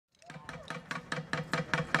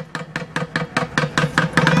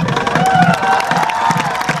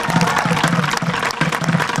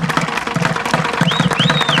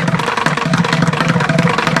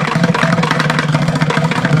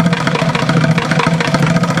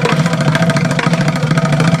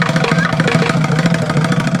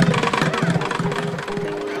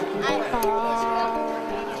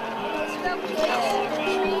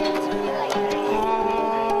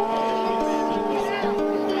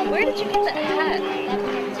did you get that hat?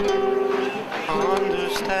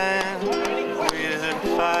 Understand, we're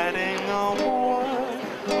fighting a war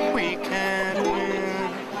we can't win.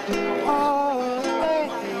 Oh, they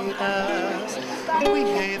hate us, we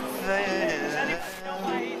hate them.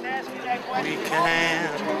 We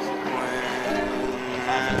can't win.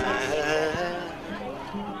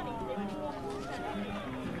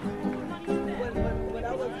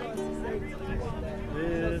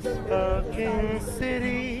 This fucking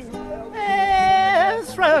city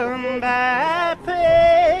is run by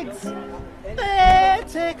pigs. They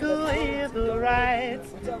take away the rights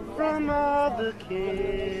from all the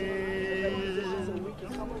kids.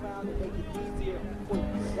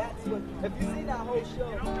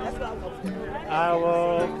 I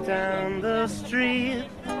walk down the street,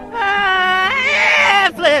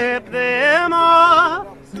 I flip them off.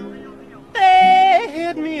 They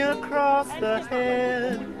hit me across the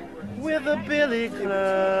head with a billy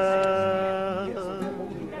club.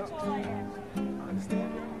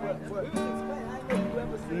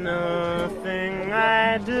 Nothing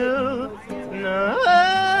I do, nothing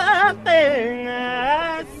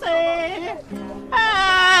I say,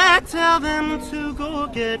 I tell them to go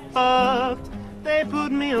get fucked. They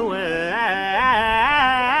put me away.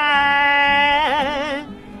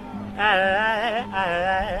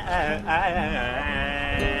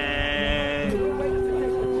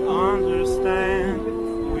 Understand,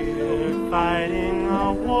 we're fighting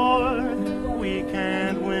a war we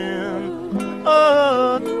can't win.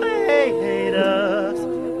 Oh, they hate us,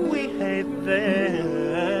 we hate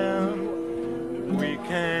them. We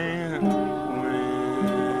can't win.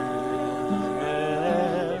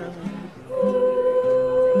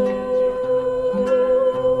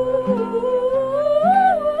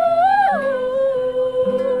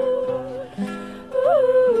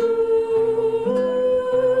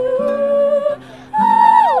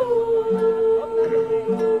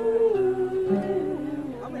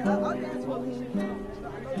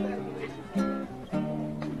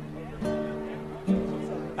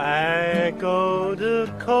 I go to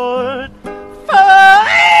court for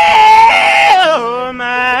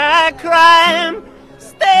my crime,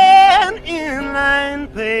 stand in line,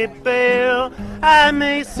 pay bail, I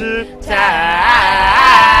may serve time.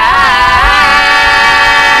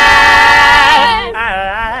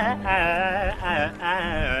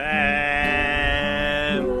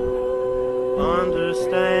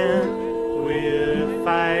 Understand, we're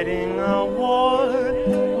fighting a war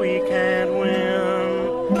we can't win.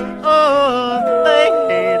 Oh, they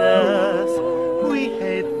hate us, we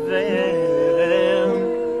hate them.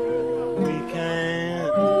 We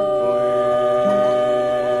can't win.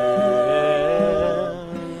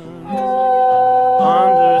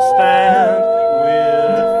 Understand,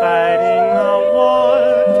 we're fighting a war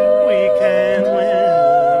we can't win.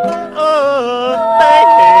 Oh, they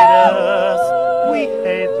hate us, we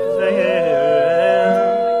hate them.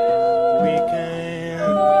 We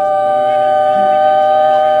can't win.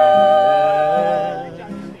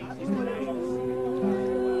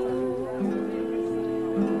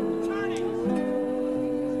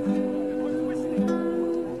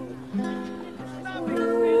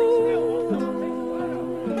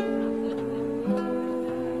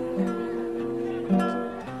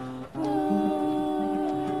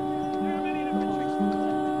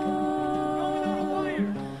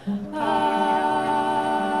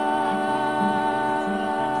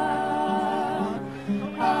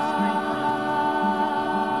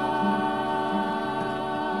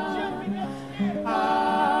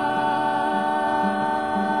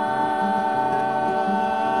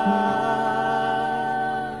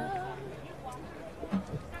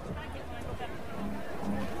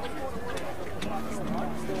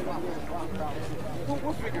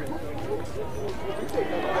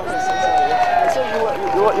 So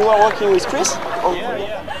you are working with Chris? Oh.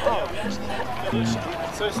 Yeah.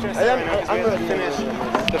 So stressed I'm gonna finish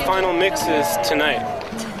the final mixes tonight.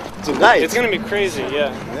 Tonight? It's gonna be crazy,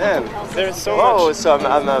 yeah. Yeah. There's so Oh, much. so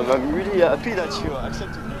I'm really happy that you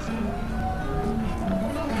accepted this.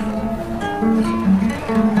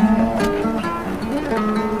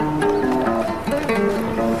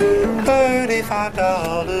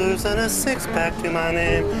 $35 and a six-pack to my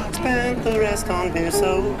name. Spent the rest on beer,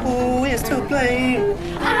 so who is to blame?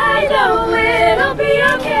 I know it'll be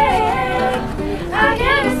okay. I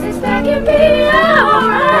get a six-pack and be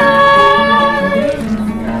alright.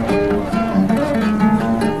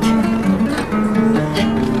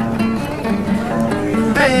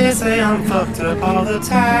 They say I'm fucked up all the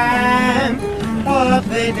time. What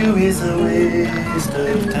they do is a waste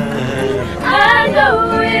of time. I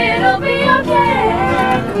know it'll be okay.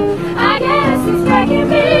 I guess it's making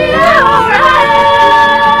me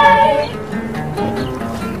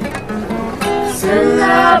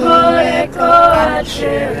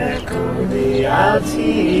piacere conviati.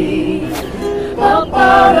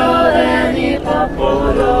 Popolo leni,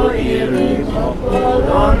 popolo iri,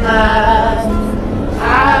 popolo nas.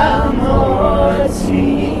 Amor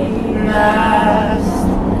nas,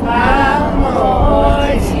 amor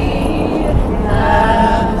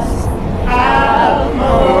nas, amor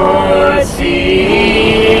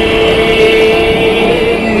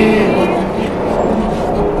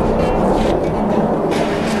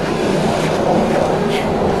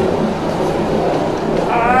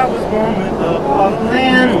I was born with a bottle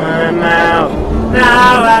in my mouth.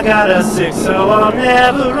 Now I got a six, so I'll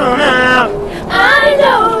never run out. I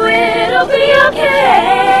know it'll be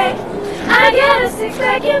okay. I got a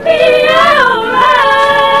six-pack and be alright.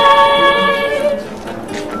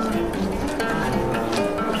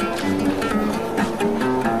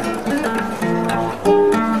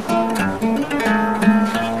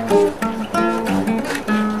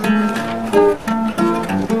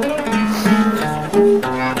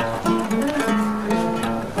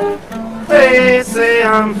 They say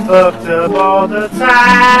I'm fucked up all the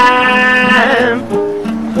time.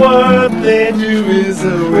 What they do is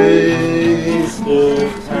a waste of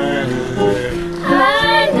time.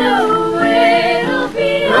 I know it'll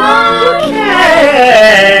be Okay.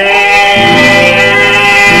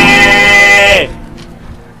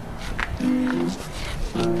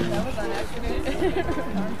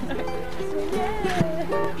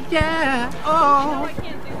 Yeah, oh.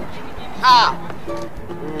 Give me.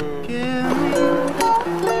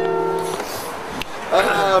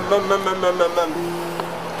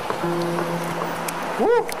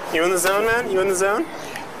 Woo. You in the zone, man? You in the zone?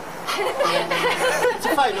 It's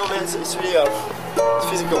fine, no man, it's really it's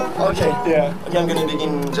physical. Okay. Yeah. Okay, I'm gonna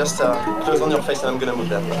begin just close on your face and I'm gonna move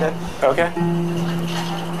that, okay? Okay.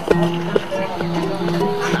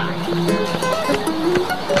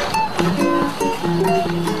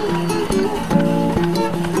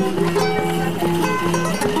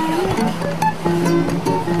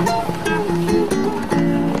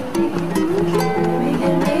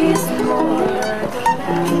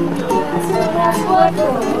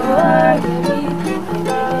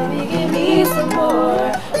 Give me some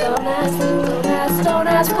more. Don't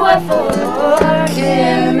ask what for.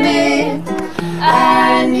 Give me. I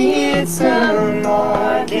need some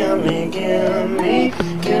more. Give me.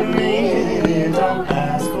 Don't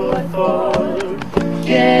ask what for.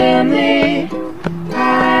 Give me.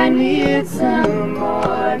 I need some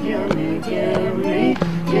more. Give me.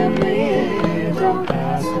 Don't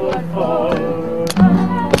ask what for.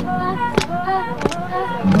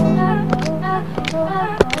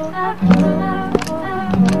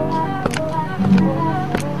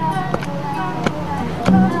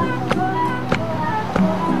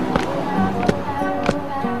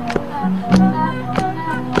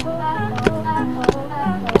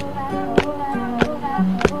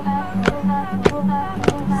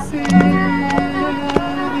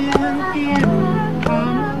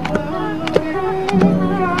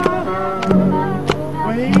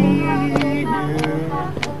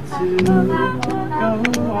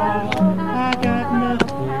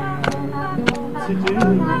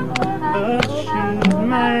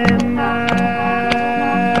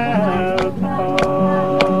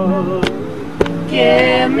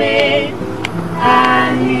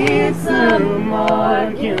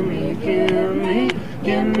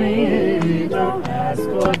 Don't ask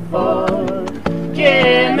what for.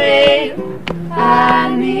 Give me. I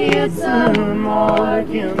need some more.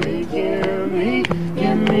 Give me.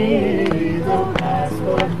 Don't ask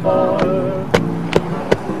what for.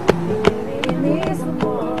 Give me some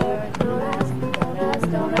more.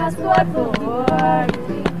 Don't ask what for.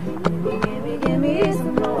 Give me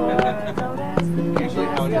some more.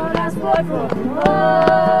 Don't ask what for.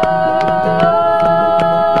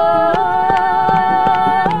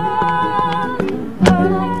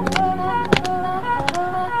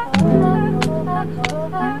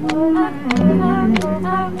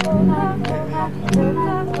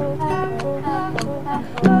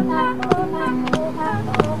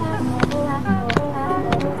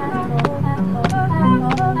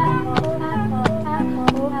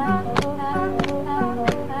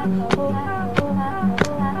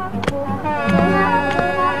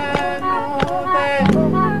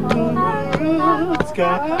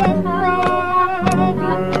 Got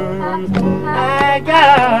problems. I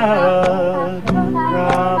got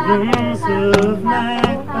problems of my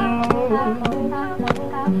own.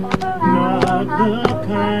 Not the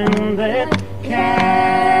kind that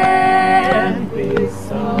can be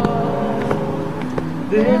solved.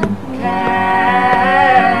 That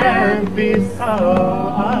can be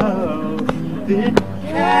solved. That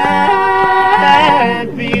can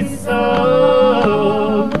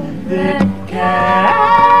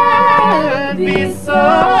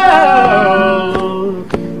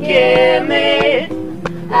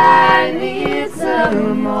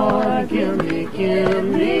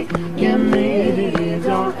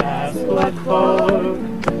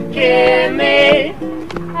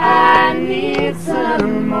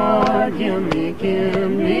gimme,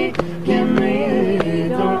 gimme, gimme,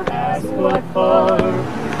 don't ask what for.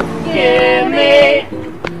 Gimme,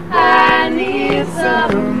 I need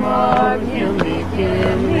some more. Gimme,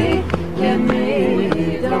 gimme,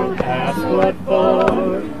 gimme, don't ask what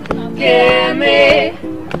for. Gimme,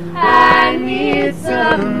 I need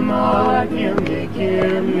some more. Gimme,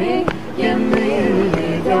 gimme,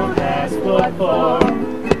 gimme, don't ask what for.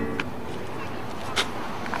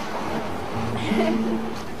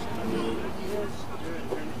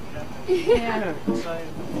 Yeah.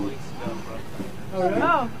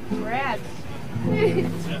 Oh, rad.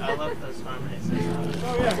 I love those harmonies.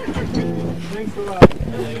 Oh yeah. Thanks a lot.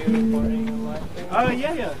 Are you recording a live thing?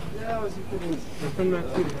 Yeah. Yeah, I was recording from that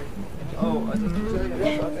video. Oh,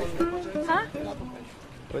 Huh?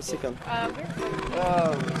 Where's he come? We're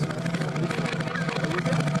Oh.